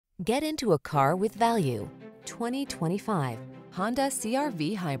Get into a car with value. 2025 Honda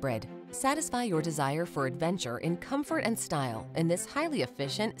CR-V Hybrid. Satisfy your desire for adventure in comfort and style in this highly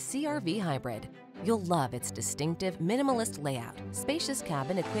efficient CR-V Hybrid. You'll love its distinctive minimalist layout, spacious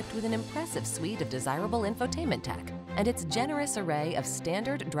cabin equipped with an impressive suite of desirable infotainment tech, and its generous array of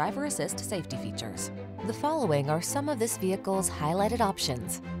standard driver assist safety features. The following are some of this vehicle's highlighted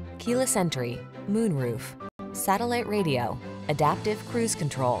options: keyless entry, moonroof, satellite radio, adaptive cruise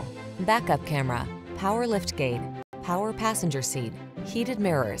control, backup camera, power liftgate, power passenger seat, heated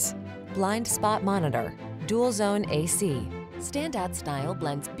mirrors, blind spot monitor, dual zone AC. Standout style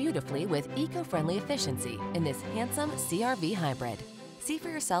blends beautifully with eco-friendly efficiency in this handsome CR-V Hybrid. See for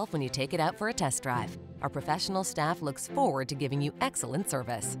yourself when you take it out for a test drive. Our professional staff looks forward to giving you excellent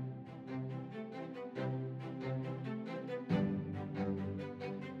service.